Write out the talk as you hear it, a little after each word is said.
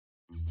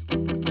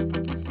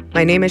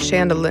My name is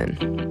Shanda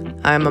Lynn.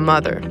 I am a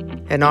mother,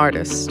 an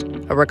artist,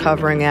 a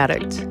recovering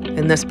addict,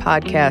 and this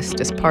podcast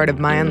is part of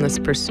my endless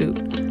pursuit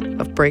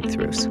of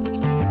breakthroughs.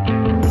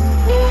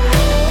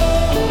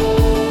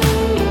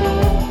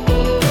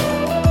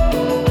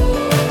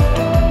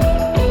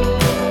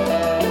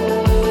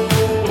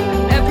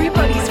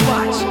 Everybody's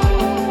watching.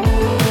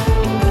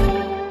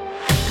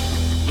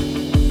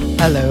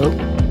 Hello.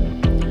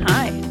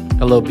 Hi.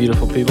 Hello,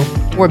 beautiful people,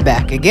 We're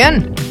back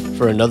again.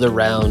 for another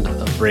round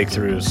of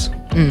breakthroughs.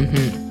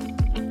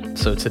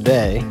 So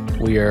today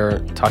we are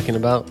talking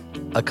about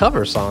a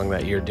cover song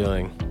that you're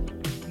doing,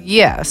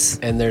 Yes.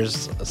 and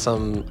there's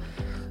some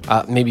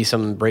maybe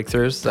some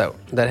breakthroughs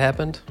that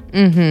happened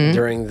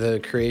during the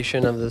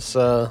creation of this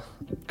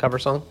cover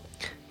song.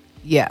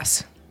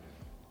 Yes.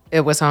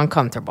 It was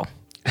uncomfortable.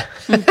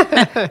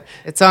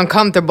 It's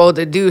uncomfortable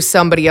to do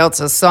somebody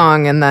else's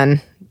song and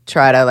then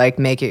try to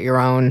make it your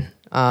own.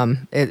 I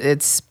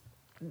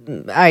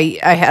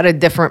had a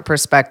different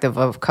perspective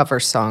of cover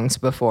songs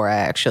before I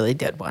actually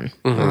did one.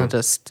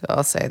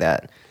 I'll say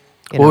that.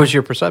 What was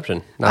your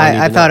perception? Now need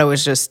I to thought know. it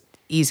was just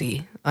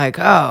easy. Like,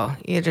 oh,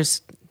 you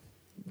just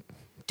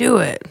do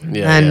it.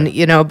 Yeah, and,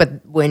 yeah.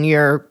 But when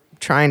you're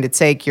trying to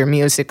take your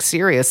music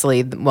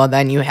seriously, well,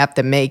 then you have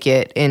to make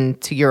it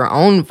into your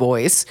own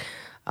voice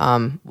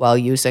while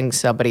using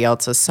somebody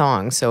else's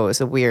song. So it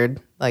was a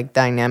weird,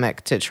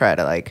 dynamic to try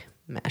to,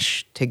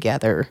 mesh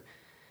together.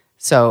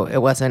 So it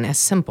wasn't as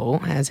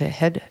simple as it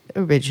had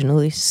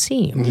originally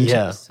seemed.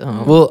 Yeah.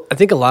 So, Well, I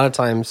think a lot of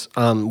times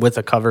with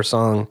a cover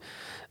song,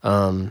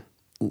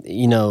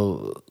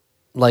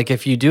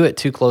 if you do it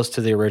too close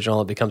to the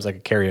original, it becomes like a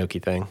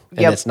karaoke thing, and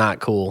Yep. it's not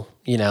cool.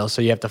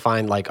 So you have to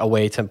find a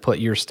way to put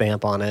your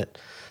stamp on it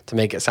to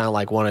make it sound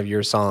like one of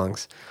your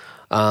songs.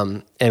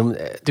 And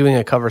doing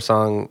a cover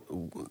song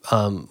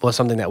was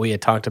something that we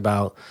had talked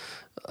about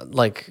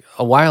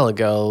a while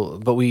ago,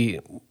 but we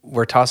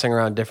were tossing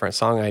around different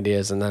song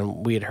ideas, and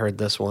then we had heard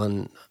this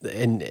one,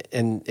 and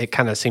it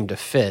kind of seemed to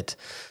fit,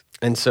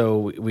 and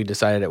so we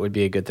decided it would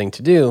be a good thing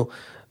to do.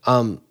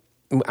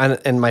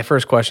 And my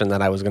first question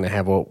that I was going to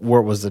have,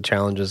 what was the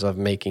challenges of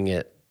making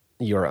it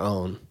your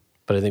own?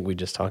 But I think we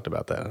just talked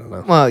about that. I don't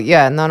know. well,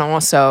 yeah, and then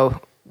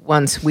also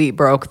once we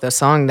broke the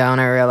song down,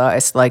 I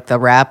realized the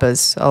rap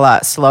is a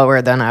lot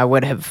slower than I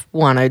would have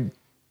wanted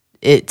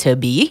it to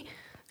be.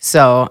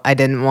 So I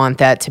didn't want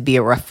that to be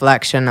a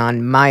reflection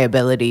on my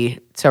ability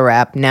to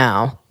rap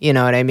now. You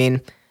know what I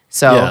mean?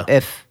 So Yeah.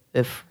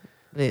 if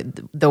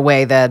the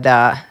way that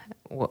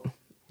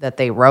that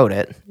they wrote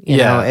it, you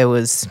know, it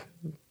was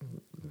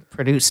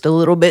produced a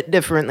little bit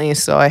differently.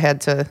 So I had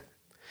to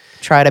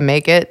try to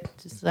make it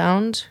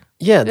sound.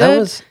 Yeah,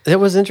 good. it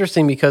was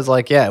interesting because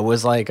it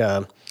was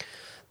the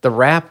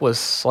rap was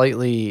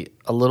slightly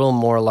a little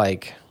more I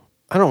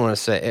don't want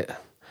to say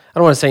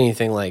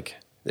anything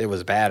it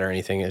was bad or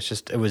anything. It's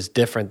just it was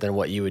different than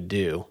what you would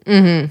do,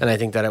 and I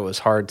think that it was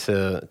hard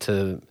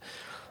to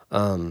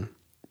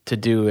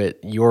do it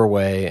your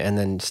way and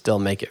then still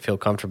make it feel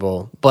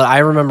comfortable. But I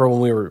remember when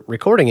we were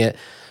recording it,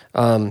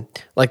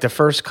 the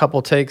first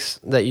couple takes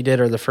that you did,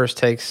 or the first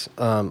takes,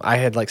 I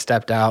had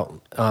stepped out.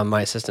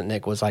 My assistant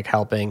Nick was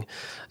helping,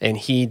 and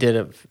he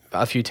did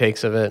a few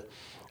takes of it.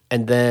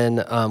 And then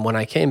when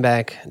I came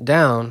back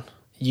down,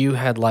 you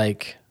had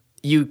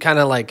you kind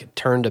of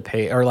turned a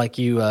page, or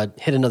you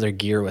hit another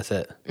gear with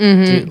it.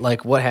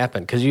 What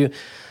happened? Because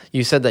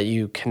you said that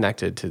you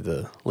connected to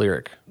the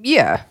lyric.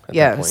 Yeah, that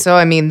yeah. point. So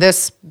I mean,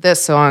 this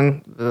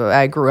song,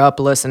 I grew up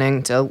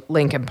listening to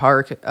Linkin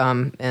Park,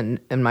 and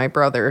my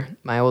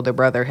older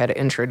brother, had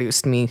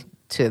introduced me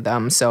to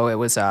them. So it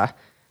was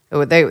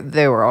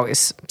they were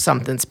always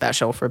something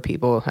special for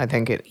people. I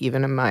think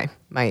even in my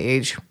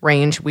age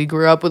range, we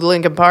grew up with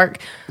Linkin Park.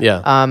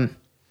 Yeah.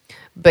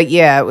 But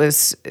yeah, it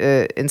was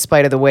in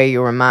spite of the way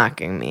you were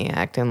mocking me,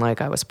 acting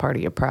like I was part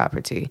of your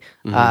property.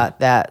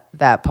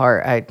 That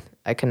part,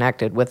 I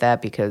connected with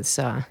that because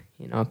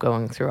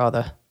going through all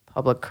the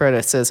public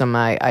criticism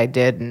I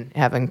did, and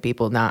having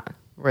people not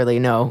really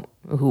know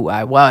who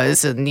I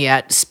was, and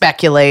yet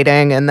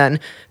speculating, and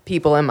then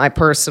people in my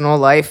personal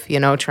life,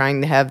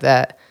 trying to have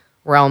that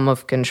realm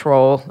of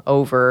control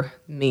over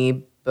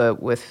me,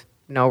 but with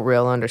no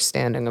real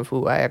understanding of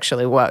who I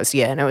actually was.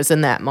 Yeah, and it was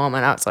in that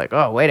moment I was like,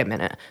 oh, wait a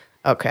minute.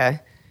 Okay,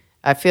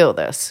 I feel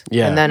this.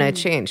 Yeah. And then it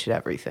changed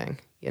everything.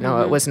 It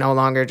was no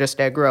longer just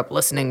I grew up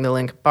listening to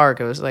Linkin Park.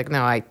 It was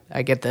no,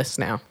 I get this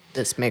now.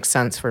 This makes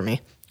sense for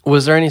me.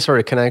 Was there any sort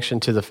of connection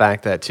to the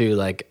fact that too,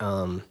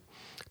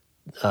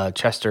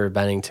 Chester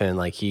Bennington,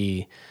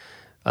 he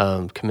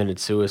committed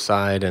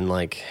suicide and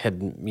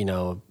had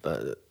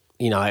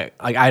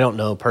I don't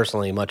know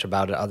personally much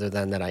about it other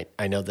than that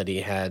I know that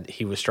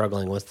he was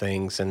struggling with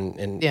things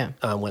and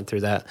went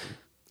through that.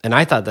 And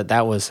I thought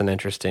that was an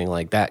interesting,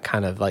 that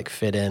kind of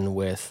fit in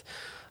with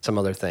some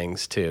other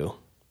things too.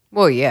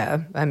 Well,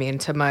 yeah. I mean,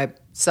 to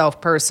myself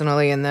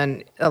personally, and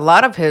then a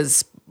lot of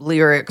his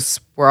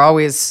lyrics were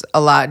always a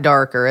lot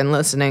darker, and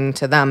listening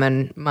to them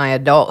in my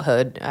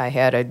adulthood, I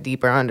had a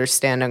deeper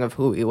understanding of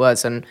who he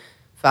was and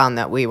found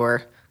that we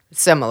were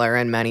similar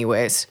in many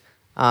ways.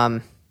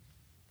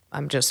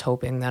 I'm just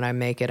hoping that I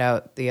make it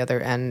out the other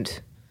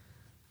end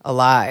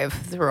alive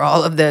through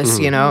all of this,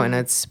 you know, and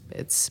it's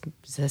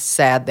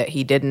sad that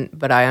he didn't,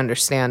 but I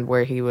understand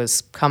where he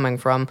was coming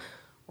from.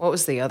 What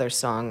was the other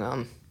song?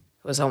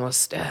 It was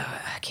almost,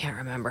 I can't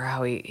remember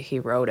how he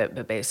wrote it,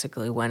 but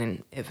basically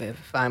when, if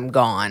I'm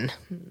gone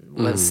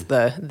was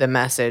the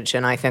message.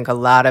 And I think a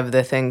lot of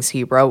the things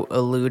he wrote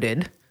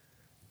alluded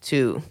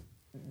to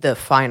the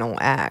final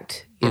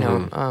act, you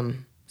know,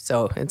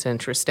 so it's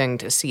interesting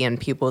to see in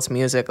people's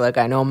music. Like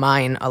I know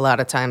mine, a lot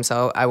of times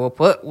I will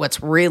put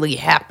what's really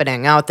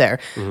happening out there,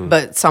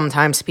 but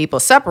sometimes people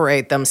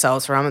separate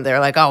themselves from it. They're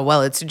like, oh,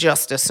 well, it's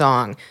just a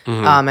song.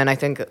 And I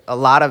think a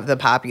lot of the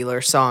popular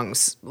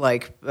songs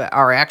like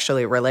are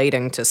actually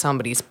relating to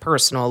somebody's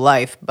personal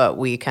life, but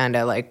we kind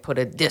of like put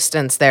a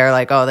distance there,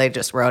 like, oh, they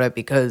just wrote it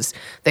because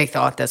they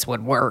thought this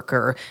would work,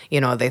 or, you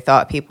know, they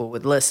thought people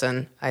would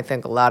listen. I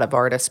think a lot of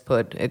artists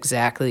put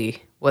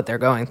exactly what they're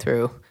going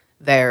through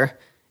there.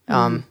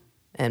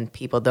 And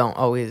people don't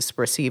always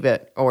receive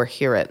it or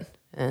hear it.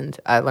 And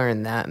I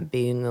learned that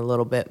being a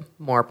little bit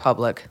more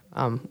public.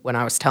 When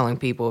I was telling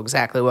people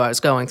exactly what I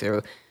was going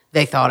through,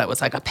 they thought it was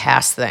like a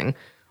past thing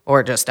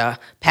or just a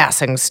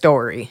passing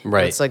story.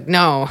 Right. It's like,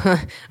 no,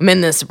 I'm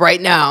in this right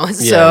now.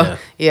 So,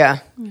 yeah.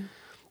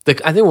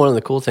 I think one of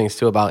the cool things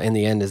too about In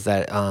the End is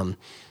that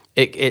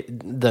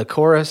the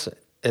chorus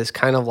is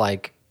kind of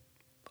like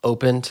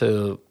open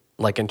to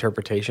like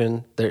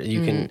interpretation. There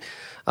you can,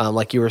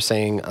 like you were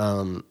saying,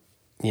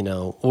 you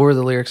know, what were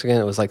the lyrics again?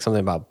 It was like something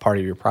about part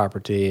of your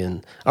property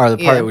or the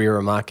part where you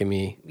were mocking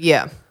me.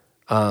 Yeah.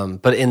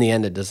 But in the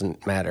end, it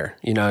doesn't matter.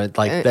 You know,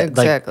 like that,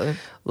 exactly.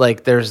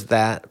 Like there's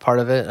that part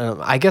of it.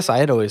 I guess I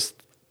had always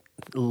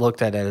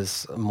looked at it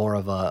as more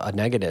of a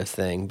negative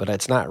thing, but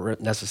it's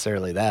not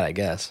necessarily that, I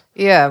guess.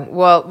 Yeah.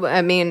 Well,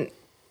 I mean,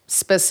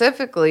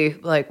 specifically,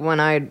 like when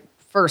I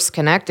first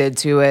connected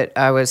to it,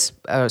 I was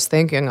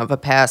thinking of a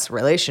past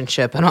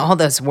relationship and all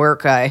this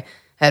work I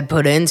had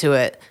put into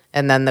it.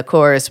 And then the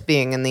chorus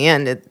being in the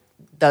end, it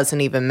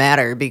doesn't even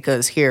matter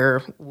because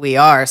here we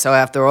are. So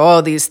after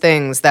all these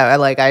things that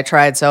I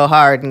tried so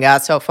hard and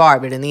got so far,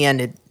 but in the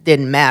end it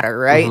didn't matter,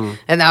 right?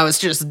 And I was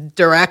just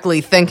directly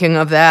thinking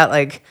of that,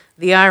 like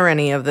the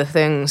irony of the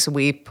things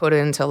we put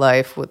into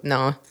life with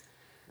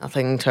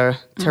nothing to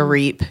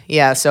reap.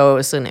 Yeah, so it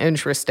was an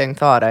interesting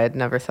thought. I had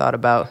never thought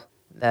about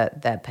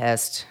that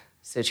past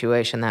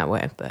situation that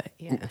way, but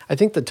yeah. I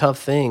think the tough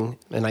thing,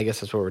 and I guess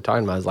that's what we're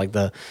talking about, is like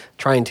the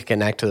trying to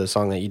connect to the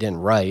song that you didn't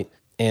write.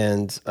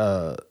 And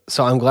so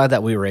I'm glad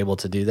that we were able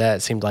to do that. It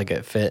seemed like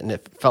it fit and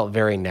it felt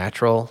very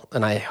natural.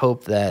 And I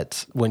hope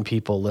that when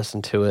people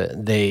listen to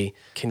it, they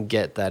can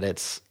get that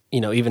it's, you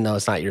know, even though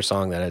it's not your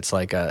song, that it's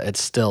like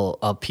it's still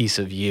a piece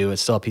of you.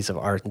 It's still a piece of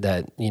art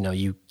that, you know,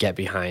 you get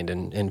behind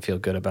and feel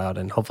good about.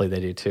 And hopefully they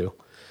do too.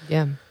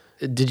 Yeah.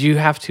 Did you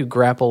have to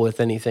grapple with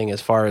anything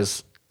as far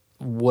as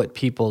what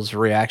people's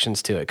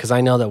reactions to it? Because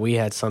I know that we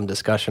had some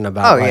discussion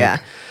about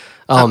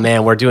oh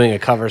man, we're doing a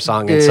cover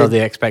song, and so the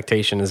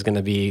expectation is going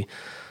to be,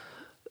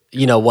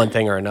 you know, one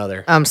thing or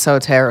another. I'm so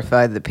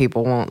terrified that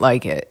people won't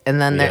like it. And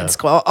then it's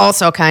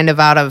also kind of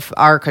out of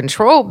our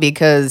control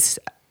because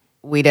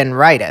we didn't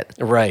write it.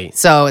 Right.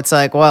 So it's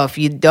like, well, if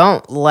you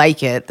don't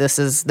like it, this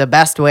is the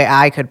best way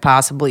I could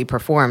possibly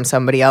perform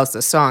somebody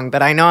else's song.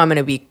 But I know I'm going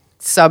to be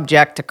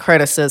subject to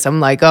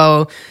criticism like,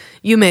 oh,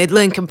 you made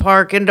Linkin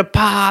Park into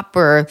pop,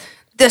 or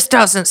this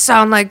doesn't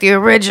sound like the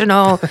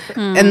original.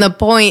 And the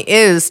point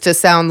is to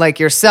sound like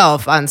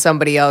yourself on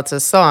somebody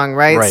else's song,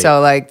 right?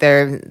 So like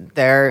there's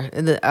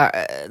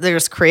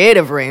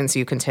creative reins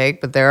you can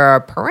take, but there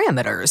are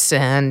parameters,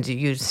 and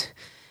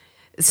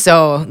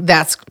so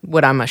that's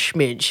what I'm a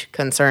smidge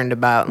concerned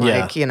about.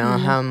 Like, you know,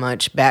 how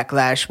much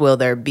backlash will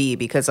there be?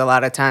 Because a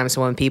lot of times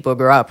when people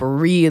grow up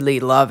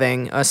really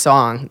loving a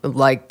song,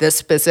 like this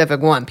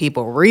specific one,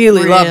 people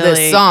really love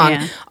this song.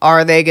 Yeah.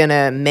 Are they going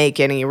to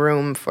make any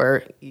room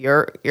for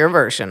your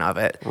version of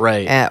it?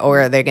 Right.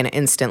 Or are they going to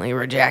instantly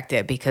reject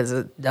it because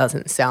it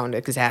doesn't sound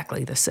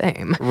exactly the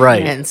same?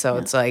 Right. And so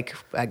it's like,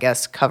 I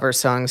guess cover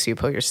songs, you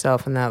put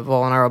yourself in that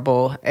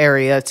vulnerable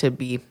area to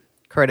be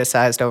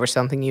criticized over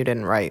something you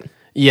didn't write.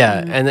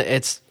 Yeah, and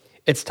it's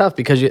tough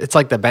because it's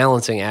like the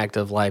balancing act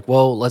of like,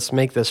 well, let's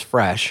make this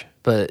fresh,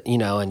 but you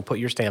know, and put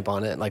your stamp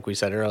on it, like we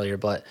said earlier,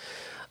 but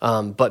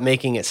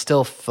making it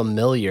still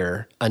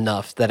familiar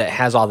enough that it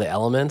has all the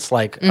elements.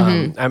 Like,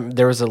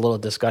 there was a little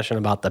discussion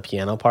about the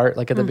piano part,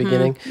 like at the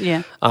beginning.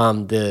 Yeah.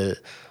 The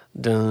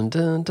dun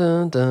dun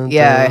dun dun.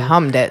 Yeah, dun. I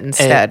hummed it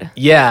instead.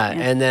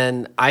 And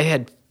then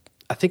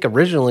I think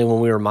originally when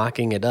we were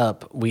mocking it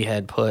up, we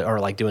had put, or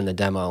like doing the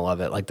demo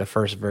of it, like the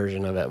first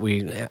version of it,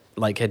 we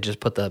like had just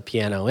put the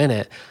piano in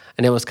it,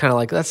 and it was kind of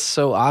like, that's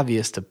so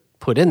obvious to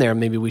put in there,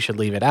 maybe we should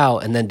leave it out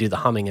and then do the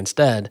humming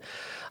instead.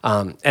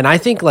 And I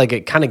think like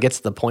it kind of gets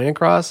the point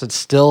across. It's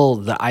still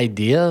the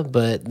idea,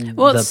 but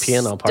the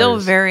piano part still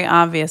is very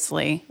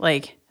obviously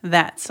like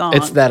that song.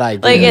 It's that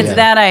idea. Like it's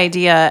that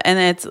idea,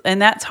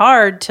 and that's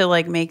hard to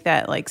like make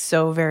that like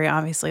so very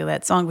obviously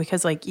that song,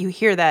 because like you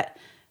hear that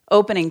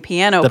opening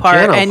piano The part,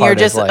 piano and part you're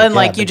is just like, and yeah,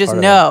 a like you big just part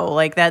of know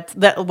like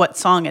that what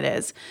song it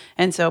is.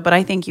 And so, but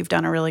I think you've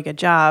done a really good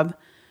job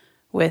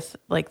with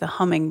like the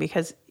humming,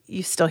 because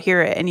you still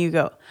hear it and you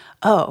go,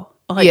 oh,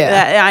 like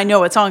that, I know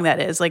what song that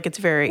is. Like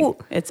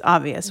it's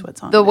obvious what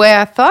song. The it way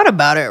I thought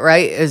about it,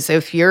 right, is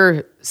if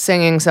you're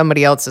singing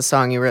somebody else's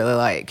song you really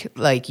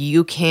like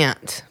you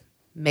can't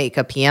make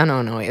a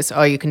piano noise.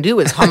 All you can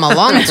do is hum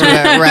along to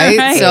it, right?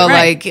 Right, so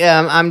right. like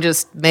I'm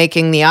just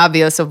making the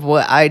obvious of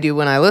what I do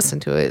when I listen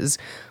to it is,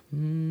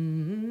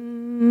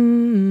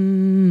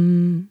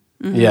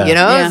 Yeah. you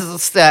know, Yeah. it's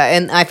just,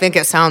 and I think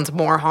it sounds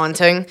more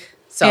haunting.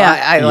 So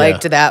Yeah. I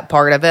liked that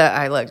part of it.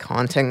 I like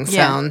haunting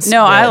Yeah. sounds.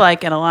 No, I but-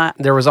 like it a lot.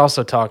 There was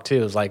also talk too.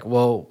 It was like,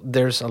 well,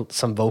 there's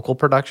some vocal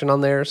production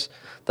on theirs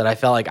that I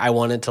felt like I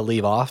wanted to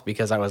leave off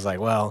because I was like,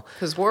 well,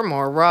 because we're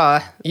more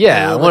raw.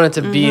 yeah, I want it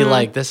to be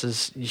like, this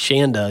is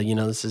Shanda, you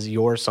know, this is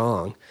your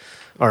song.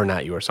 Or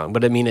not your song,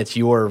 but I mean, it's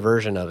your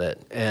version of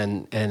it.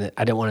 And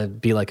I didn't want to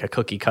be like a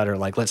cookie cutter,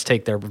 like, let's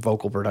take their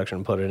vocal production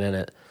and put it in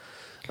it.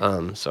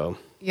 So,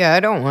 Yeah, I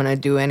don't want to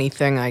do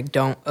anything I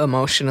don't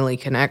emotionally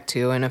connect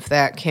to, and if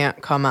that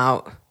can't come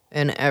out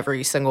in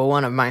every single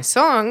one of my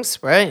songs,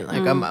 right?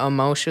 Like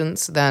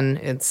emotions, then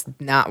it's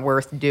not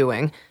worth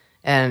doing.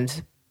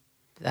 And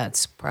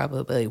that's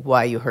probably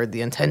why you heard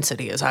the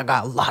intensity, is I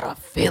got a lot of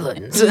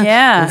feelings.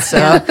 Yeah.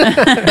 So,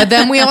 but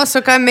then we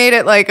also kind of made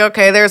it like,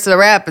 okay, there's the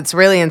rap. It's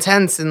really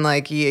intense, and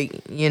like you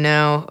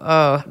know,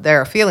 oh, there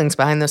are feelings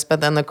behind this.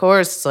 But then the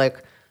chorus is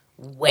like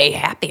way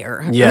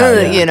happier.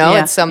 Yeah, you know,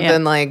 Yeah, it's something yeah.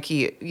 like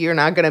you're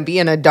not going to be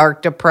in a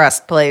dark,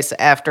 depressed place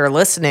after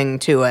listening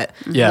to it,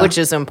 Yeah. which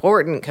is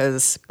important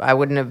because I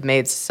wouldn't have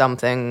made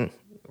something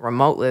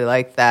remotely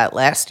like that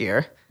last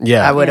year.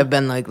 Yeah. I would have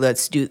been like,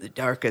 let's do the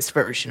darkest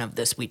version of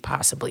this we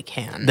possibly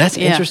can. that's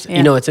Yeah, interesting. yeah.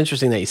 You know, it's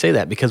interesting that you say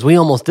that because we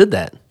almost did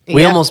that.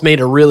 We Yeah. almost made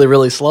a really,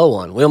 really slow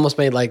one. We almost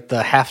made like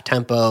the half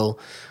tempo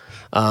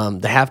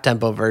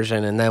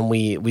version, and then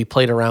we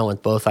played around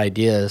with both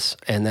ideas,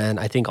 and then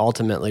I think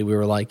ultimately we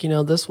were like, you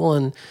know, this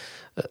one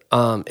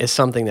is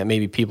something that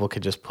maybe people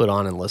could just put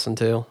on and listen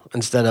to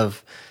instead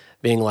of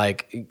being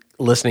like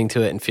listening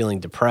to it and feeling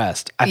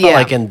depressed. I felt Yeah.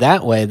 like in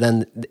that way,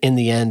 then in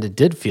the end, it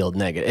did feel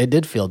negative. It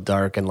did feel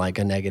dark and like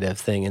a negative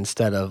thing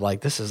instead of like,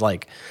 this is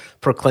like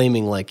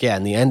proclaiming like, yeah,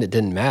 in the end, it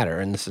didn't matter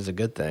and this is a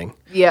good thing.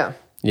 Yeah.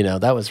 You know,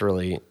 that was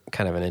really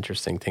kind of an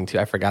interesting thing too.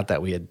 I forgot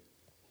that we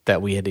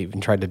had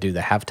even tried to do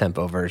the half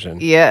tempo version.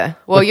 Yeah.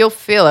 Well, you'll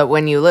feel it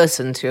when you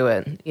listen to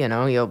it. You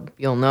know,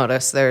 you'll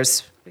notice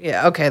there's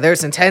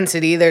there's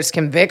intensity, there's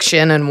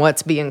conviction in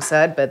what's being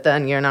said, but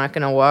then you're not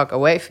going to walk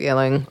away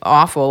feeling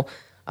awful.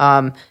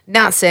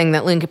 Not saying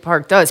that Linkin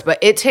Park does, but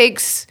it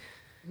takes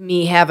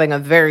me having a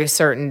very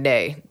certain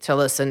day to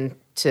listen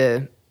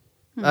to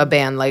a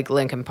band like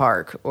Linkin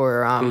Park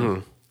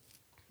or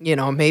you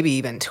know, maybe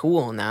even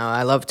Tool now.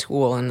 I love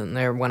Tool and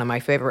they're one of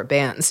my favorite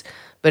bands.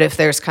 But if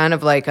there's kind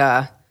of like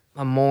a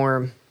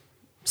more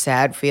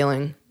sad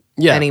feeling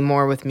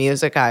anymore with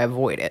music, I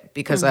avoid it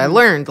because I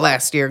learned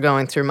last year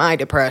going through my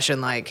depression,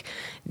 like,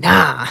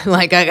 nah,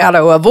 like I got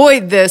to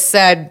avoid this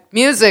sad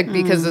music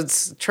because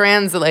it's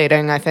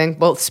translating, I think,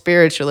 both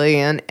spiritually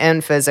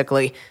and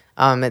physically.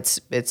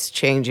 It's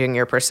changing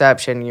your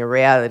perception, your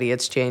reality.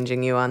 It's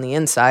changing you on the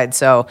inside.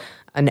 So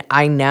and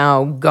I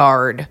now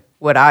guard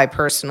what I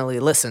personally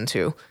listen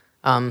to.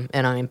 And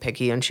I'm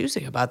picky and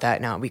choosy about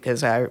that now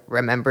because I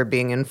remember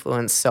being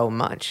influenced so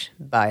much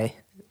by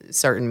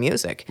certain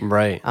music.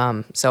 Right.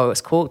 So it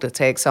was cool to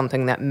take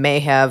something that may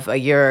have a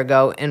year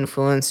ago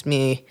influenced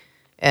me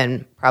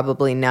and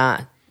probably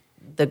not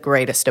the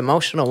greatest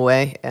emotional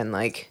way and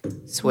like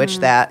switch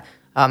that.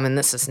 And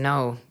this is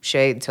no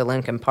shade to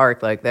Linkin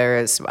Park. Like there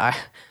is,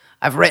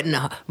 I've written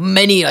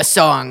many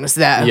songs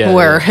that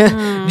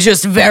were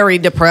just very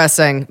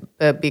depressing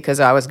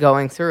because I was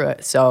going through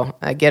it. So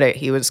I get it.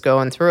 He was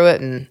going through it,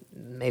 and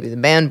maybe the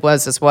band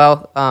was as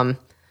well.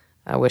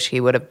 I wish he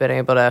would have been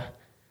able to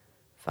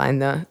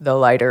find the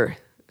lighter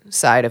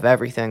side of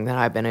everything that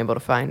I've been able to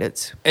find.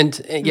 And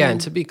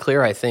to be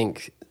clear, I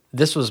think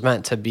this was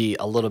meant to be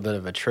a little bit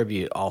of a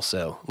tribute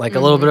also. Like a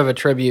little bit of a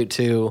tribute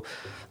to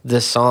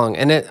this song.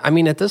 And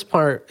at this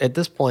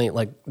point,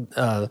 like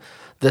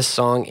this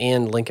song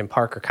and Linkin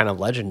Park are kind of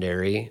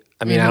legendary.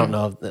 I mean, I don't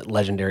know if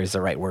legendary is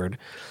the right word,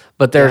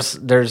 but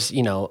there's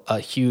you know, a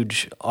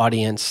huge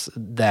audience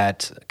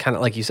that kind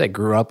of, like you said,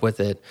 grew up with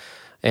it.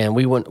 And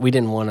we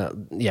didn't want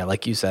to,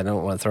 like you said, I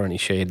don't want to throw any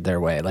shade their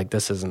way. Like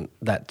this isn't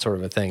that sort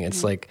of a thing.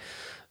 It's like,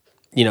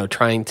 you know,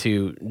 trying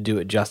to do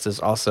it justice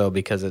also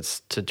because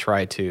it's to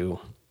try to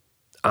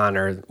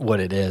honor what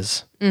it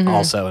is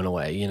also in a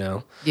way, you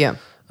know? Yeah.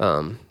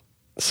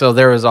 So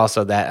there was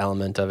also that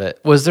element of it.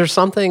 Was there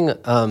something,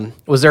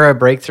 was there a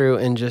breakthrough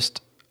in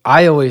just,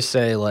 I always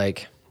say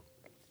like,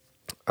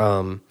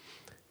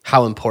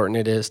 how important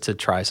it is to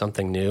try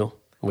something new.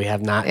 We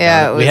have not,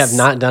 we have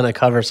not done a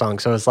cover song.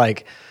 So it's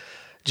like,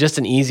 just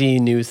an easy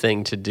new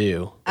thing to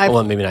do.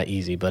 Well, maybe not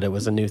easy, but it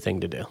was a new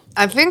thing to do.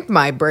 I think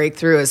my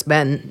breakthrough has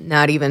been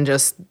not even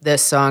just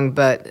this song,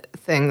 but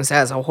things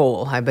as a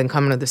whole. I've been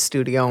coming to the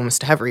studio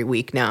almost every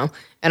week now,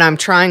 and I'm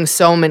trying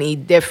so many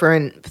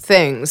different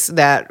things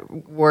that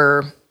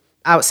were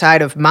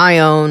outside of my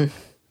own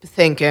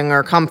thinking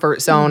or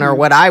comfort zone or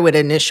what I would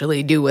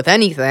initially do with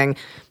anything.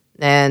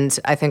 And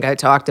I think I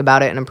talked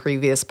about it in a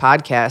previous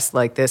podcast.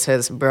 Like, this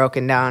has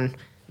broken down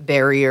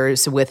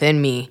barriers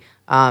within me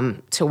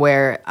to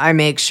where I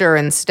make sure,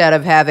 instead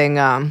of having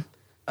a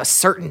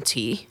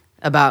certainty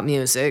about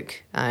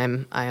music, I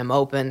am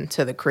open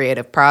to the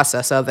creative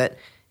process of it,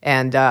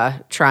 and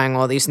trying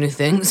all these new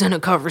things in a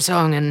cover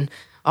song and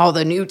all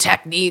the new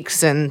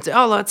techniques and,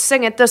 let's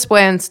sing it this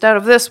way instead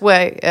of this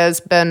way, has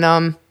been,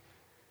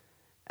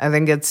 I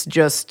think it's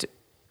just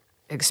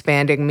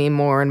expanding me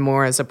more and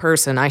more as a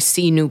person. I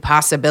see new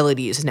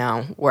possibilities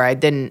now where I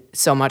didn't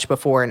so much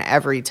before, and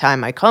every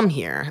time I come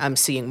here, I'm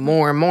seeing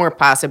more and more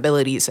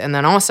possibilities. And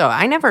then also,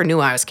 I never knew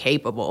I was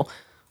capable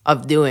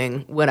of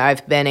doing what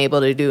I've been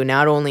able to do,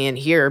 not only in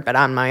here, but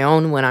on my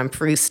own when I'm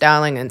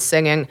freestyling and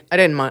singing. I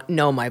didn't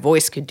know my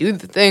voice could do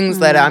the things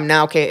that I'm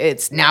now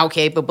it's now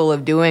capable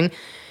of doing.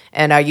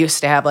 And I used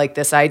to have like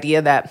this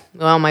idea that,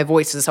 well, my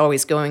voice is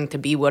always going to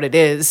be what it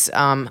is.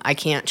 I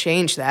can't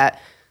change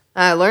that.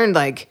 I learned,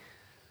 like,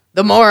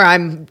 the more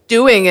I'm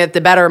doing it,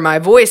 the better my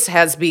voice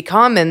has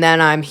become, and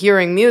then I'm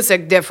hearing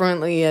music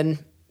differently,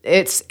 and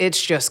it's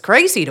just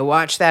crazy to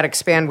watch that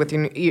expand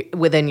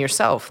within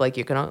yourself. Like,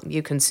 you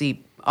can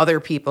see other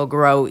people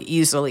grow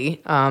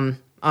easily,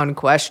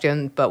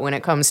 unquestioned, but when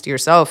it comes to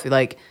yourself,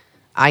 like,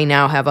 I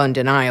now have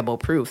undeniable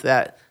proof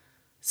that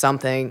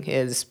something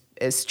is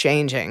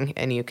changing,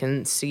 and you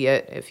can see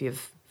it if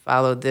you've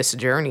followed this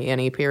journey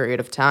any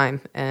period of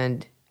time.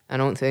 And I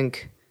don't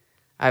think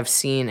I've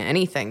seen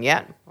anything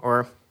yet,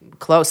 or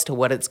close to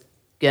what it's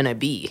gonna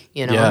be.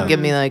 Give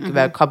me like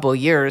about a couple of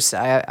years,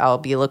 I'll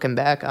be looking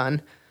back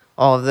on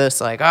all of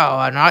this like, oh,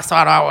 and I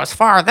thought I was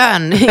far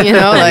then.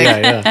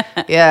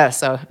 Yeah,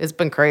 so it's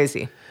been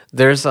crazy.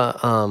 There's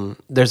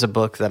a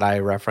book that I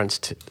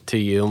referenced to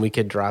you, and we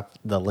could drop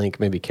the link.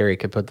 Maybe Carrie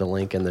could put the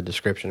link in the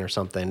description or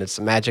something. It's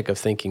The Magic of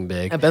Thinking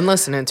Big. I've been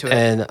listening to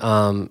it,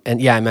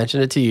 and yeah, I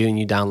mentioned it to you, and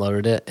you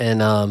downloaded it.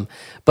 And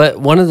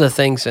but one of the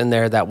things in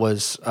there that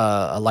was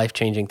a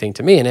life-changing thing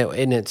to me,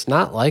 and it's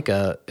not like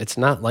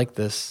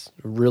this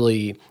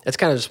really. It's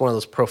kind of just one of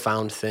those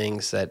profound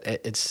things that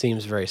it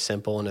seems very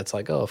simple, and it's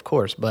like, oh, of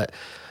course, but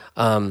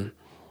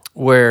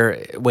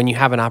where when you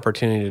have an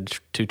opportunity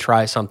to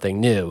try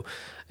something new.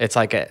 It's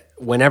like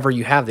whenever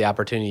you have the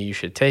opportunity, you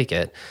should take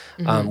it,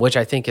 which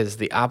I think is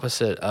the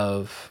opposite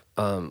of.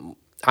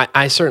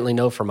 I certainly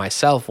know for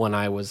myself when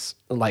I was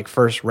like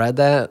first read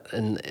that,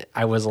 and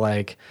I was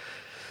like,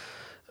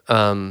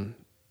 even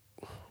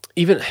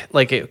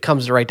like it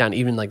comes right down,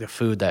 even like the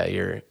food that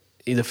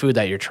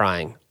you're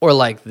trying, or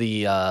like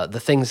the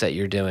things that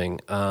you're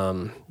doing,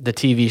 the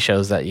TV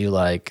shows that you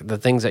like, the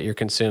things that you're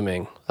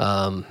consuming,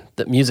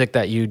 the music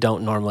that you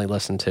don't normally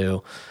listen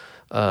to.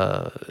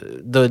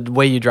 The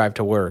way you drive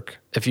to work,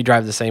 if you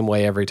drive the same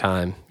way every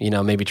time,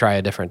 maybe try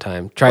a different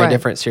time, try a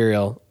different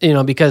cereal,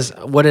 because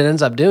what it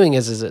ends up doing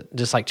is it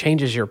just like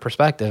changes your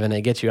perspective, and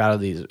it gets you out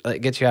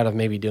of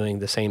maybe doing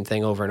the same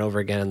thing over and over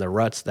again, and the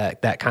ruts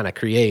that kind of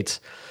creates.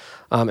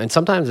 And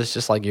sometimes it's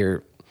just like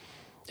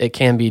it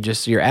can be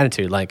just your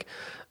attitude. Like,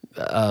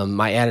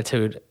 my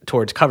attitude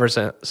towards cover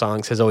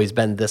songs has always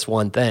been this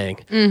one thing.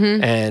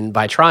 And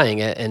by trying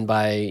it and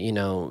by,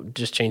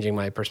 just changing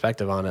my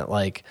perspective on it,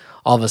 like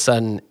all of a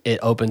sudden it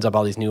opens up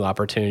all these new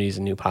opportunities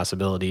and new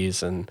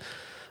possibilities. And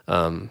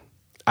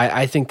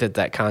I think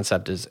that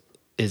concept is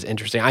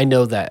interesting. I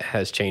know that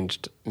has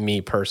changed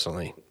me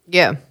personally.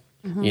 Yeah.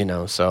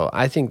 So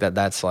I think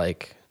that's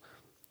like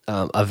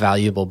a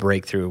valuable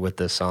breakthrough with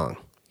this song.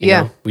 You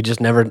know? We just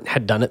never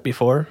had done it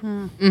before.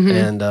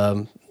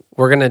 And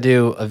we're going to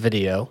do a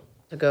video.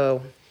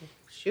 Go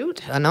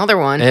shoot another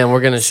one. And we're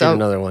going to shoot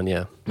another one,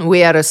 yeah. We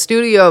had a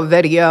studio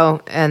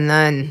video, and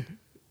then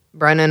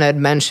Brennan had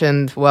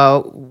mentioned,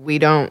 well, we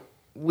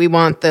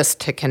want this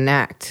to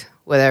connect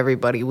with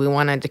everybody. We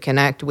wanted to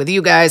connect with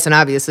you guys, and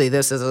obviously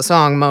this is a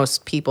song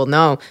most people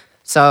know.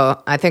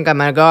 So I think I'm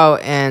going to go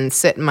and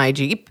sit in my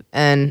Jeep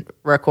and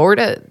record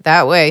it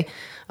that way.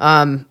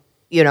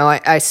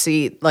 I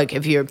see, like,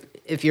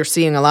 if you're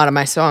seeing a lot of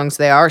my songs,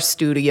 they are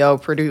studio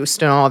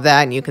produced and all of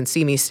that, and you can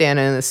see me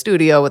standing in the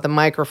studio with a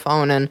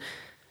microphone and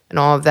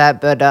all of that.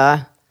 But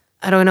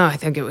I don't know. I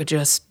think it would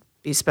just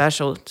be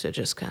special to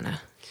just kind of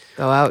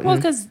go out. Well,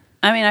 because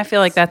I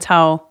feel like that's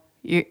how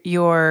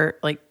your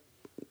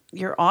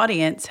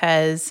audience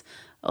has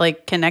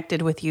like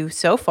connected with you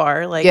so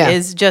far. Like,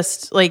 is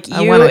just like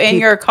you in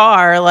your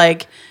car,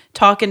 like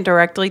talking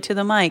directly to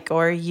the mic,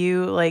 or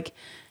you like,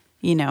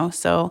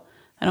 So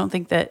I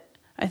think that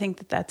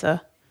that's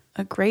a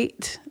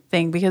great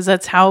thing, because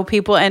that's how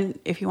people, and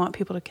if you want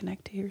people to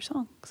connect to your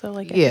song, so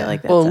like I feel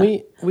like that's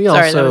we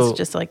sorry, also, that was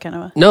just like kind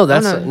of a no,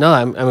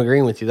 I'm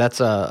agreeing with you. That's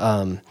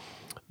like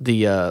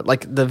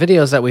the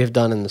videos that we've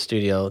done in the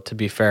studio, to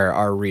be fair,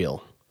 are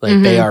real.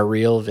 Like they are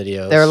real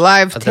videos. They're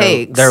live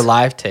takes. They're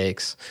live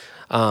takes.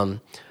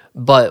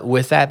 But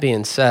with that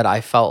being said,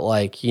 I felt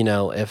like, you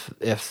know,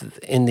 if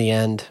in the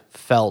end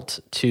felt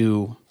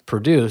too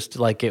produced,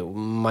 like it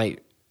might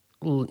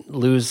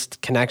lose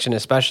connection,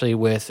 especially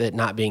with it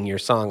not being your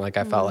song. Like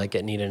I felt like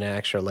it needed an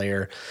extra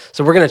layer.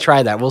 So we're gonna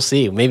try that. We'll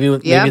see. Maybe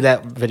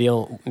that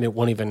video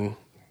won't even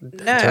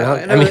turn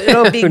out.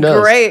 It'll be who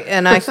knows? great.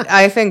 And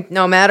I think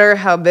no matter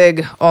how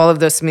big all of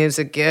this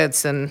music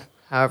gets and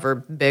however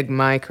big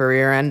my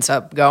career ends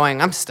up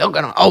going, I'm still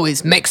gonna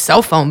always make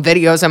cell phone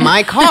videos in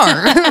my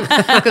car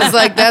because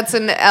like that's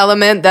an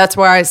element. That's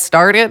where I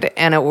started,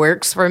 and it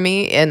works for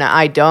me. And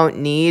I don't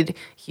need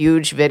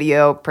huge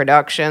video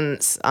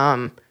productions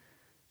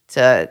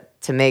to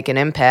make an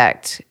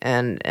impact,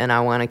 and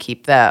I want to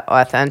keep that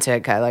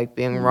authentic. I like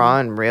being raw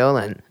and real,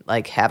 and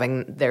like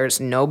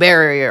there's no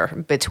barrier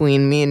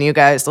between me and you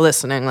guys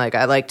listening. Like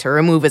I like to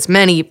remove as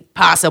many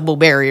possible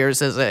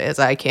barriers as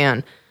I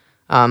can,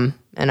 and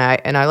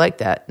I like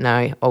that, and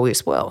I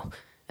always will.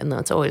 And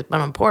that's always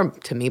been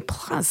important to me.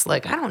 Plus,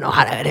 like, I don't know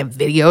how to edit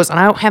videos, and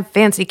I don't have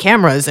fancy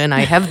cameras, and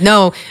I have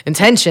no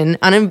intention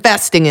on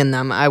investing in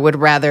them. I would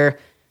rather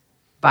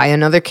buy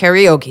another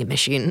karaoke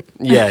machine.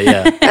 Yeah.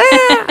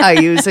 I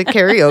use a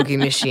karaoke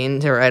machine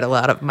to write a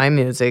lot of my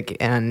music,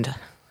 and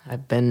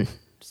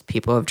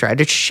people have tried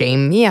to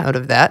shame me out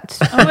of that.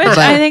 Which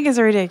I think is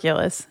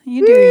ridiculous.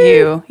 You do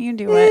you. You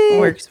do what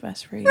works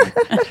best for you.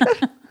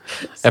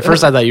 At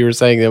first, I thought you were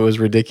saying it was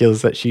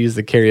ridiculous that she used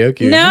the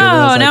karaoke. No,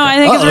 I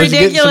think it's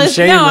ridiculous.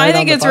 No, I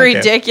think it's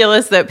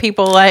ridiculous that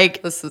people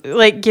like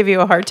give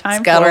you a hard time.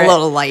 It's got a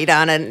little light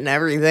on it and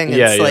everything.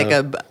 It's like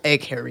a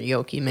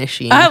karaoke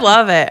machine. I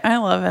love it.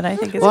 I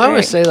think it's. Well, great. I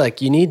would say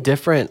like you need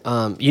different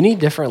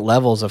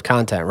levels of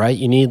content, right?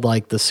 You need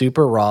like the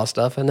super raw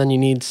stuff, and then you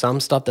need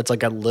some stuff that's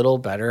like a little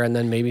better, and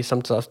then maybe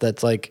some stuff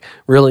that's like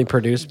really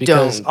produced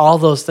because all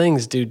those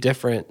things do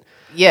different.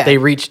 Yeah, they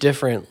reach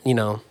different, you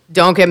know.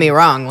 Don't get me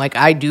wrong. Like,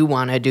 I do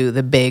want to do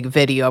the big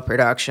video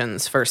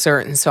productions for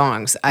certain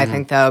songs. I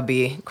think that'll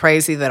be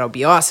crazy. That'll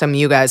be awesome.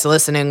 You guys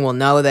listening will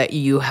know that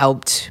you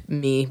helped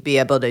me be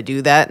able to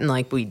do that. And,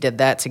 like, we did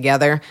that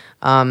together.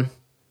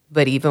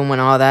 But even when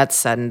all that's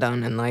said and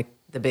done and, like,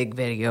 the big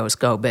videos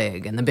go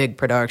big and the big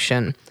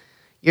production,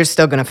 you're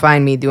still going to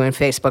find me doing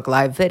Facebook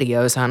Live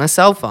videos on a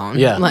cell phone.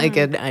 Yeah. Like,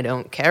 I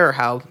don't care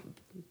how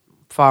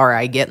far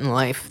I get in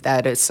life.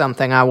 That is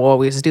something I will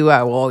always do.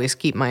 I will always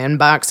keep my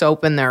inbox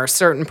open. There are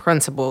certain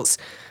principles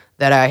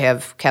that I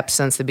have kept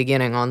since the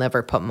beginning. I'll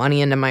never put money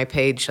into my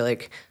page.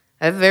 Like,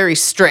 I have very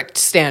strict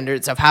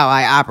standards of how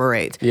I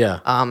operate.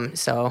 Yeah.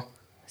 So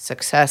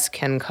success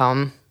can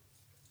come,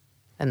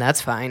 and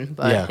that's fine,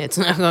 but it's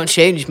not going to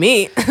change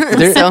me.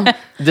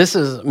 This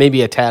is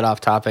maybe a tad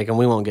off topic, and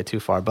we won't get too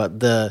far, but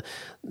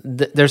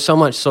there's so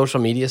much social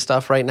media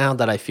stuff right now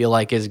that I feel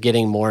like is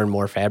getting more and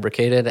more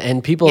fabricated,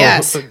 and people,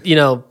 you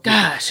know,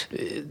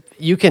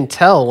 you can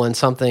tell when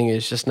something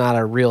is just not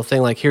a real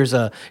thing. Like here's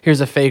a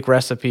fake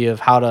recipe of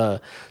how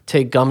to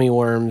take gummy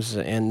worms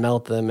and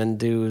melt them and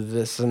do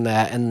this and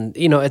that, and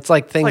you know, it's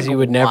like things you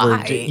would never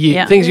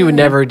do. Things you would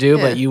never do,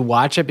 but you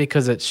watch it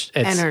because it's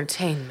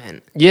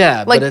entertainment.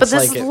 Yeah, like, but it's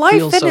this like it life,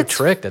 feels so it's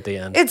tricked at the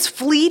end. It's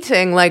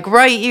fleeting. Like,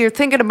 right, you're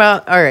thinking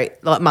about, all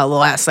right, my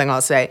last thing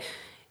I'll say.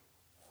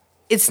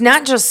 It's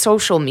not just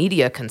social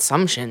media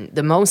consumption.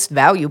 The most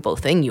valuable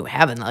thing you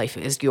have in life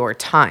is your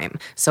time.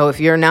 So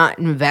if you're not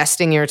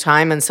investing your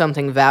time in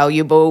something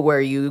valuable where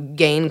you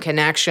gain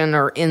connection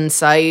or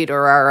insight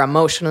or are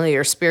emotionally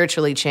or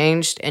spiritually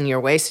changed, and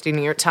you're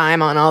wasting your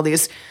time on all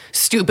these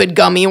stupid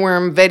gummy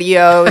worm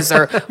videos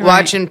or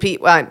watching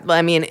people,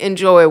 I mean,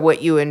 enjoy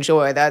what you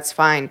enjoy. That's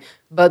fine.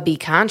 But be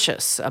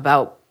conscious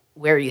about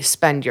where you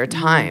spend your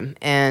time.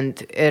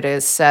 And it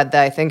is said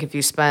that I think if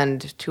you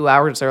spend 2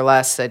 hours or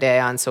less a day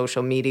on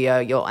social media,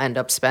 you'll end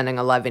up spending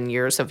 11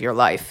 years of your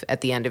life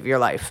at the end of your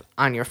life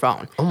on your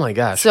phone. Oh my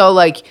gosh. So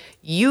like,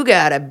 you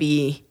gotta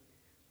be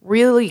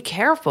really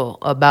careful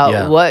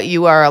about what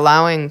you are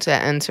allowing to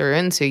enter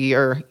into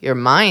your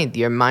mind.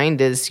 Your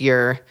mind is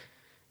your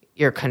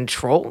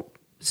control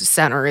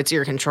center. It's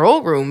your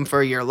control room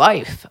for your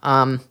life.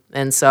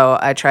 And so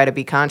I try to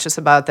be conscious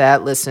about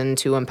that, listen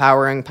to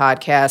empowering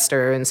podcasts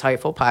or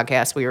insightful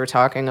podcasts. We were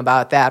talking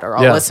about that, or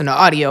I'll listen to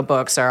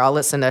audiobooks, or I'll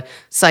listen to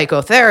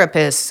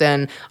psychotherapists,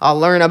 and I'll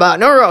learn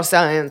about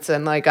neuroscience.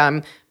 And like,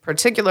 I'm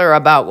particular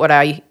about what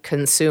I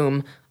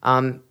consume.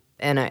 And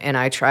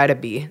I try to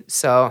be.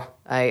 So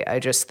I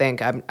just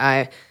think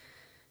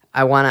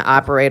I want to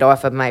operate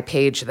off of my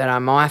page that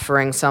I'm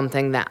offering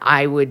something that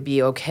I would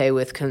be okay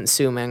with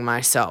consuming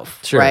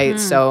myself, right?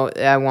 So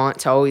I want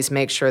to always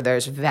make sure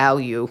there's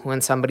value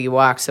when somebody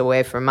walks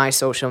away from my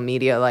social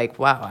media, like,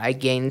 wow, I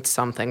gained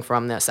something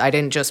from this. I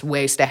didn't just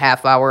waste a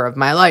half hour of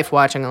my life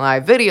watching a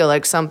live video,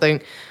 like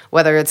something,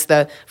 whether it's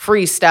the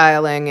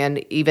freestyling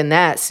and even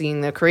that,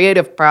 seeing the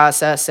creative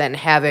process and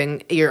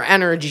having your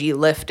energy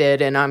lifted.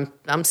 And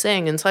I'm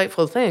saying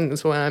insightful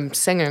things when I'm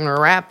singing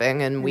or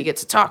rapping, and we get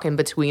to talk in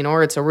between,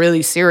 or it's a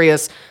really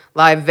serious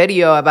live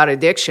video about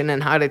addiction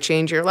and how to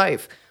change your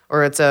life,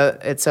 or it's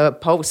a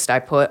post I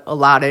put a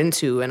lot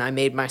into and I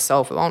made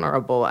myself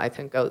vulnerable, I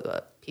think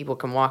people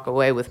can walk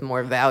away with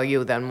more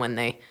value than when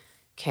they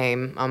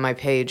came on my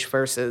page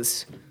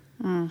versus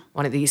one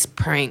of these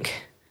prank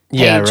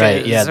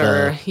pages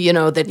or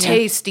the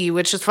tasty,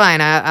 which is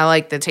fine. I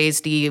like the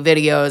tasty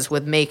videos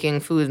with making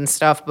food and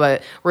stuff,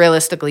 but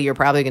realistically you're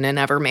probably going to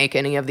never make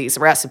any of these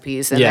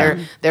recipes,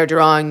 and they're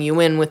drawing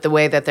you in with the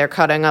way that they're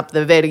cutting up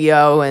the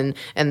video and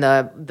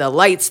the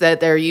lights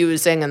that they're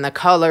using and the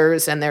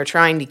colors, and they're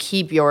trying to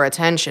keep your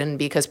attention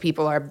because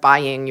people are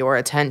buying your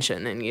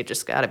attention, and you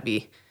just got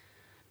to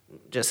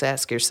just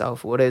ask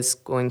yourself, what is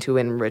going to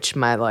enrich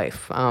my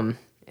life?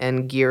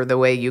 And gear the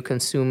way you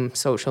consume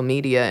social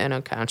media in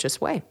a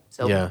conscious way.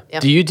 So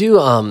Do you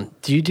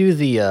do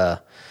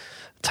the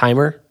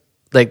timer,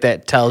 like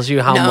that tells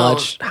you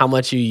how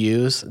much you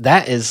use?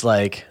 That is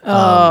like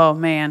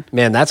man,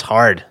 that's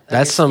hard.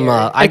 That's some.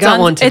 I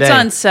got one today. It's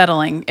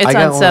unsettling. It's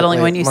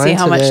unsettling when you see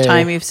how much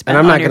time you've spent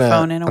on your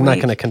phone in a week. I'm not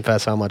going to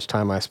confess how much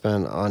time I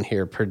spend on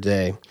here per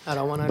day. I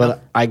don't want to.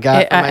 But I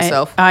got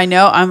myself. I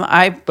know. I'm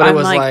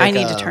like I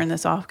need to turn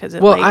this off because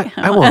at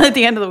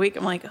the end of the week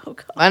I'm like, oh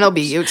god. Mine will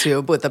be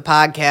YouTube with the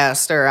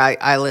podcast, or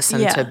I listen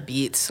to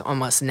beats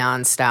almost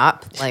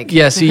nonstop. Like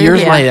so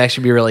yours might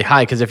actually be really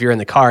high because if you're in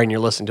the car and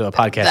you're listening to a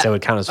podcast, that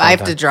would count as. I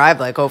have to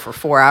drive like over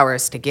 4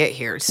 hours to get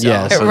here. So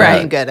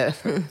right.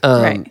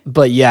 Right.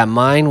 But yeah,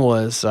 mine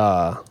was,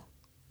 I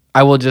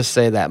will just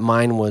say that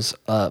mine was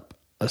up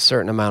a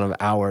certain amount of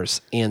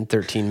hours and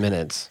 13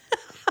 minutes,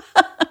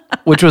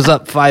 which was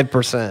up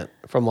 5%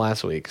 from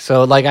last week.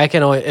 So like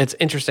it's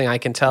interesting. I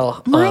can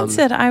tell. Mine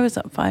said I was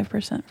up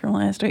 5% from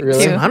last week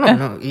really? too. I don't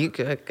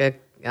know.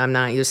 I'm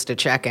not used to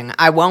checking.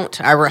 I won't.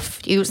 I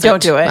refuse.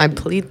 Don't do it. I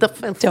plead the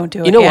fifth. Don't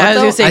do it. You know what? I was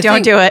going to say,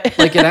 don't do it.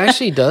 Like it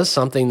actually does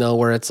something though,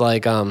 where it's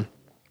like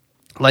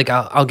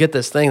I'll get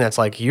this thing that's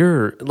like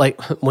you're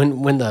like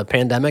when the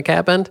pandemic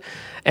happened,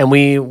 and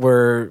we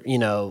were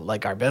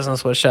like our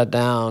business was shut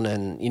down,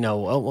 and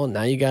well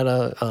now you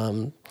gotta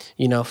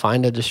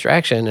find a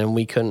distraction, and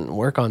we couldn't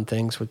work on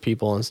things with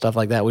people and stuff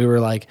like that. We were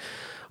like,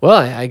 well,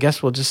 I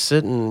guess we'll just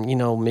sit and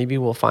maybe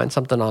we'll find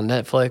something on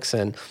Netflix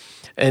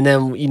and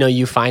then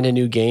you find a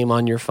new game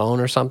on your phone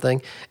or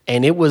something,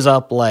 and it was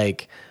up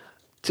like,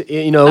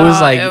 it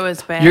was like it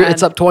was bad.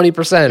 It's up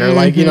 20%, or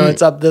like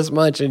it's up this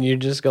much, and you're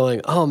just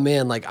going, oh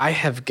man, like I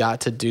have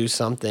got to do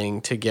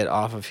something to get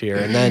off of here.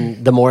 And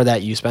then the more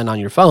that you spend on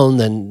your phone,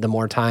 then the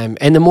more time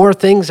and the more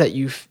things that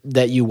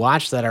you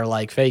watch that are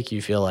like fake,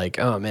 you feel like,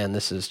 oh man,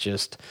 this is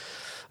just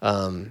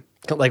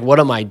like what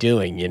am I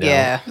doing?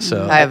 Yeah.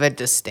 So I have a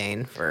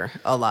disdain for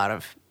a lot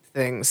of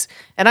things,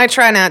 and I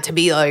try not to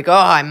be like, oh,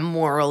 I'm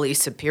morally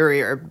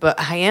superior, but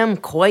I am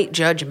quite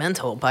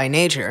judgmental by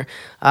nature.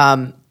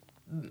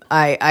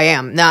 I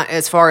am not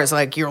as far as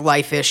like your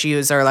life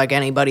issues or like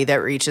anybody that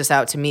reaches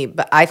out to me,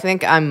 but I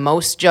think I'm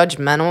most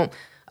judgmental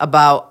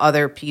about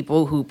other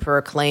people who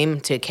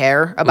proclaim to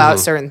care about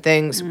certain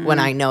things when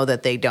I know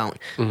that they don't.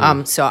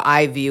 So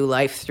I view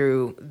life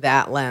through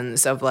that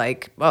lens of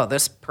like, oh,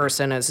 this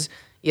person is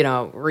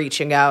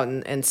reaching out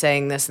and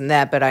saying this and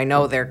that, but I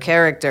know their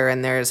character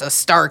and there's a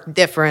stark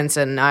difference,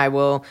 and I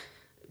will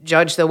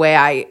judge the way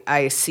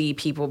I see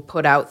people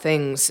put out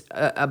things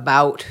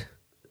about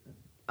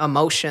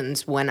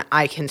emotions when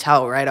I can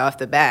tell right off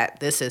the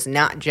bat, this is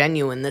not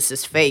genuine, this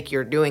is fake.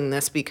 You're doing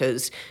this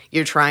because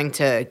you're trying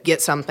to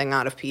get something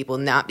out of people,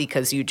 not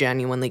because you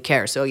genuinely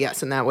care. So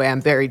yes, in that way,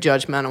 I'm very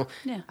judgmental.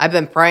 Yeah. I've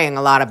been praying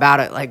a lot about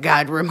it, like,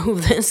 God,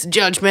 remove this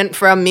judgment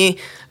from me.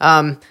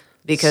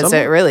 Because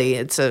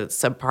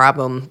it's a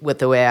problem with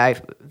the way I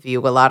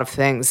view a lot of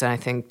things. And I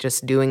think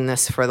just doing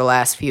this for the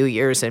last few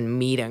years and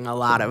meeting a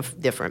lot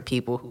of different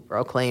people who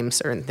proclaim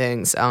certain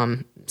things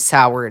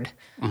soured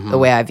the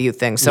way I view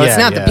things. So it's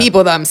not the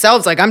people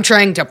themselves. Like, I'm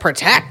trying to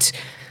protect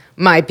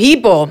my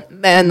people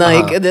and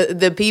like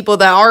the people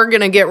that are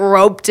going to get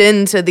roped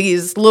into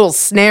these little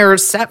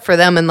snares set for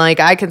them. And like,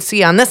 I can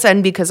see on this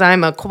end because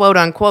I'm a quote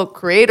unquote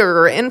creator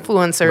or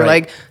influencer. Right.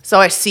 Like, so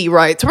I see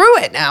right through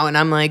it now. And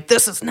I'm like,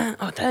 this is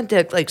not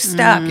authentic. Like,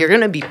 stop. You're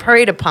going to be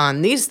preyed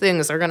upon. These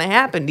things are going to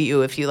happen to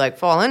you if you like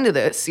fall into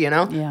this,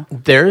 Yeah.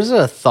 There's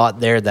a thought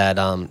there that,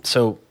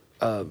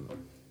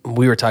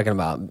 we were talking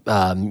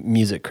about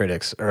music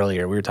critics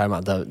earlier. We were talking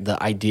about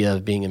the idea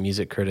of being a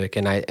music critic,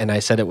 and I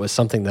said it was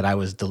something that I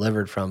was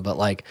delivered from. But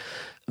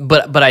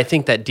I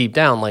think that deep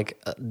down, like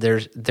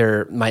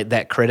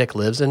that critic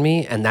lives in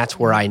me, and that's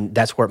where it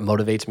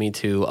motivates me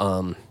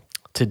to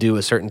do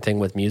a certain thing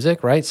with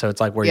music, right? So it's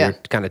like where your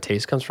kind of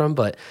taste comes from.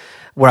 But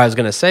what I was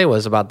going to say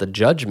was about the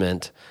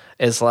judgment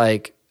is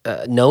like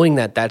knowing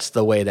that that's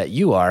the way that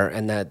you are,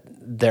 and that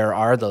there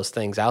are those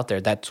things out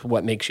there. That's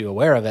what makes you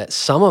aware of it.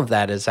 Some of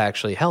that is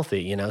actually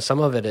healthy. Some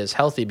of it is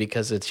healthy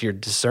because it's your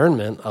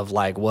discernment of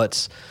like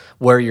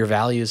where your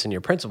values and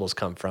your principles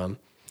come from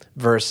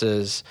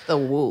versus the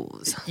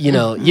wolves.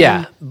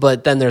 Yeah.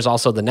 But then there's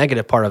also the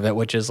negative part of it,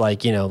 which is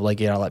like, you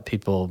gotta let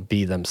people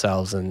be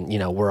themselves, and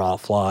we're all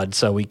flawed,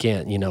 so we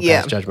can't,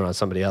 pass judgment on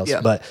somebody else.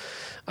 Yeah.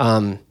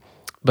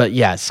 But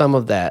yeah, some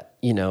of that,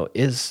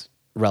 is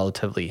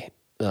relatively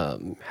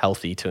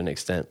healthy to an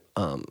extent.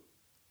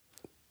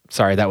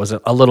 Sorry, that was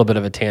a little bit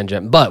of a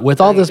tangent. But with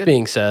all this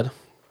being said,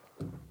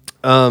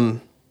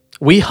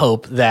 we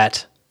hope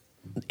that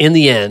in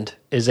the end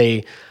is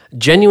a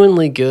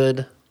genuinely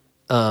good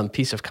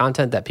piece of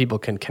content that people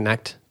can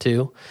connect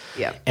to.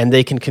 Yeah. And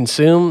they can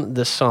consume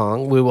the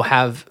song. We will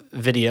have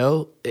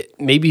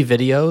maybe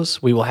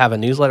videos. We will have a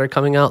newsletter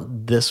coming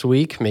out this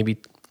week, maybe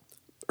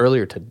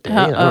earlier today.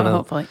 I don't know.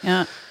 Hopefully.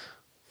 Yeah.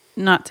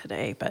 Not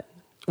today, but.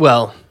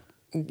 Well,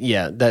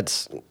 yeah,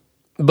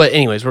 but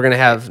anyways, we're going to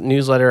have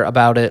newsletter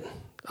about it.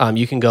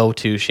 You can go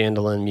to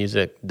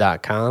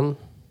chandelinmusic.com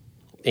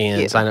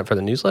and sign up for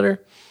the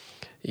newsletter.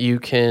 You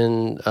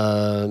can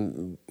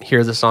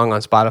hear the song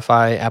on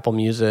Spotify, Apple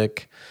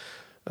Music,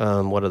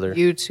 what other?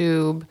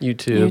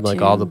 YouTube,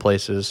 like all the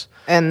places.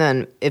 And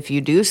then if you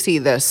do see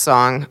this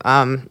song,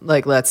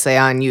 like let's say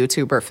on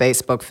YouTube or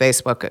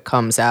Facebook, it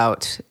comes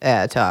out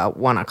at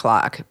 1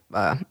 o'clock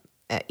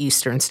at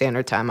Eastern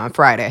Standard Time on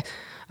Friday.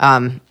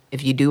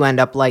 If you do end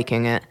up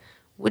liking it,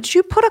 would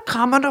you put a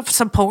comment of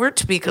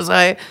support? Because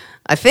I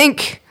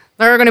think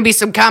there are going to be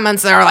some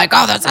comments that are like,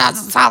 oh, that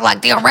doesn't sound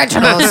like the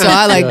original. So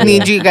I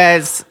need you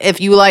guys, if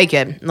you like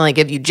it, like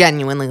if you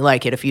genuinely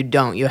like it, if you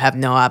don't, you have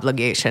no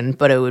obligation,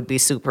 but it would be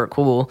super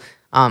cool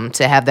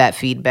to have that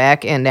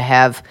feedback and to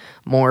have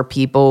more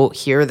people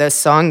hear this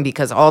song,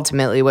 because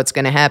ultimately what's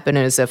going to happen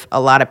is if a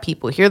lot of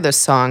people hear this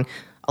song,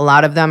 a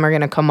lot of them are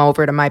going to come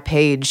over to my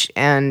page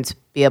and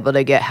be able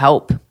to get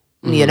help.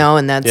 You know,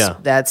 and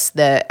that's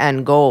the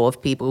end goal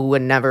of people who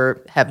would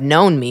never have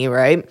known me,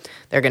 right?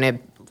 They're going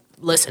to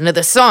listen to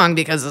the song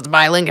because it's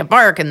by Linkin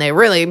Park and they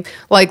really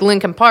like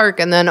Linkin Park,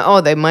 and then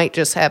they might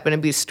just happen to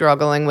be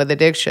struggling with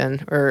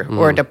addiction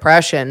or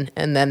depression,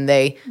 and then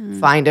they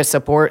find a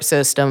support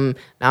system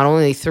not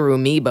only through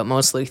me but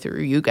mostly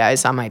through you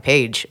guys on my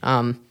page.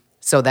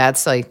 So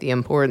that's like the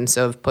importance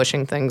of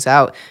pushing things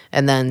out,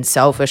 and then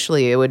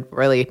selfishly it would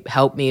really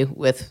help me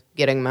with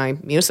getting my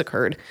music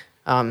heard.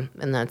 And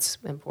that's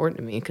important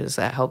to me because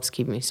that helps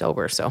keep me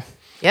sober. So,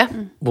 yeah.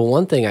 Well,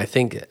 one thing I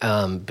think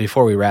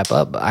before we wrap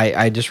up,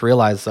 I just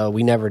realized, though,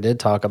 we never did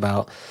talk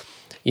about,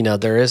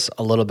 there is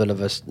a little bit of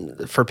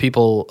for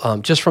people,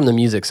 just from the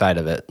music side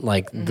of it,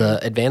 like the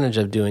advantage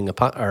of doing not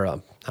a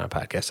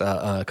podcast,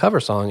 a cover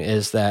song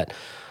is that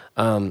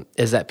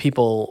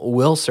people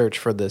will search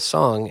for this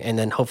song, and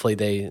then hopefully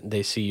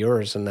they see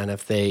yours, and then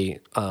if they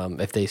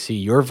see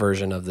your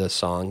version of this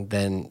song,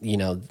 then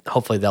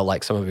hopefully they'll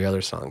like some of your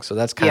other songs. So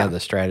that's kind of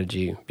the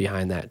strategy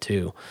behind that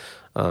too.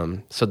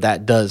 So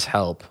that does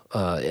help.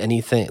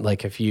 Anything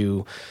like if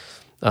you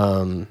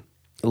listen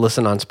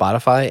on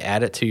Spotify,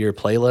 add it to your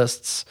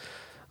playlists.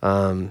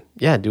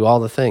 Do all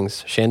the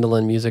things.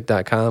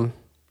 chandelinmusic.com.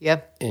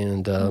 Yep.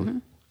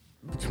 And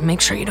make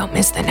sure you don't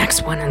miss the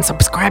next one and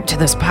subscribe to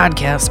this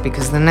podcast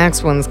because the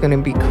next one's going to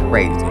be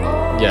crazy.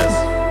 Yes.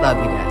 Love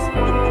you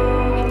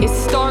guys. It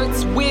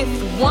starts with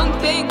one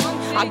thing.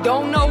 I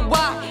don't know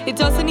why. It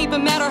doesn't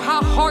even matter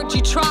how hard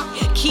you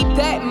try. Keep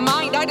that in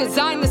mind. I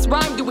designed this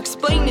rhyme to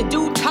explain in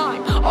due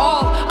time.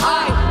 All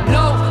I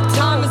know,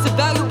 time is a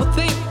valuable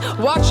thing.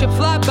 Watch it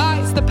fly by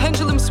as the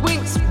pendulum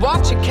swings.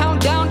 Watch it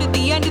count down to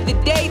the end of the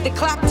day. The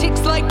clock ticks.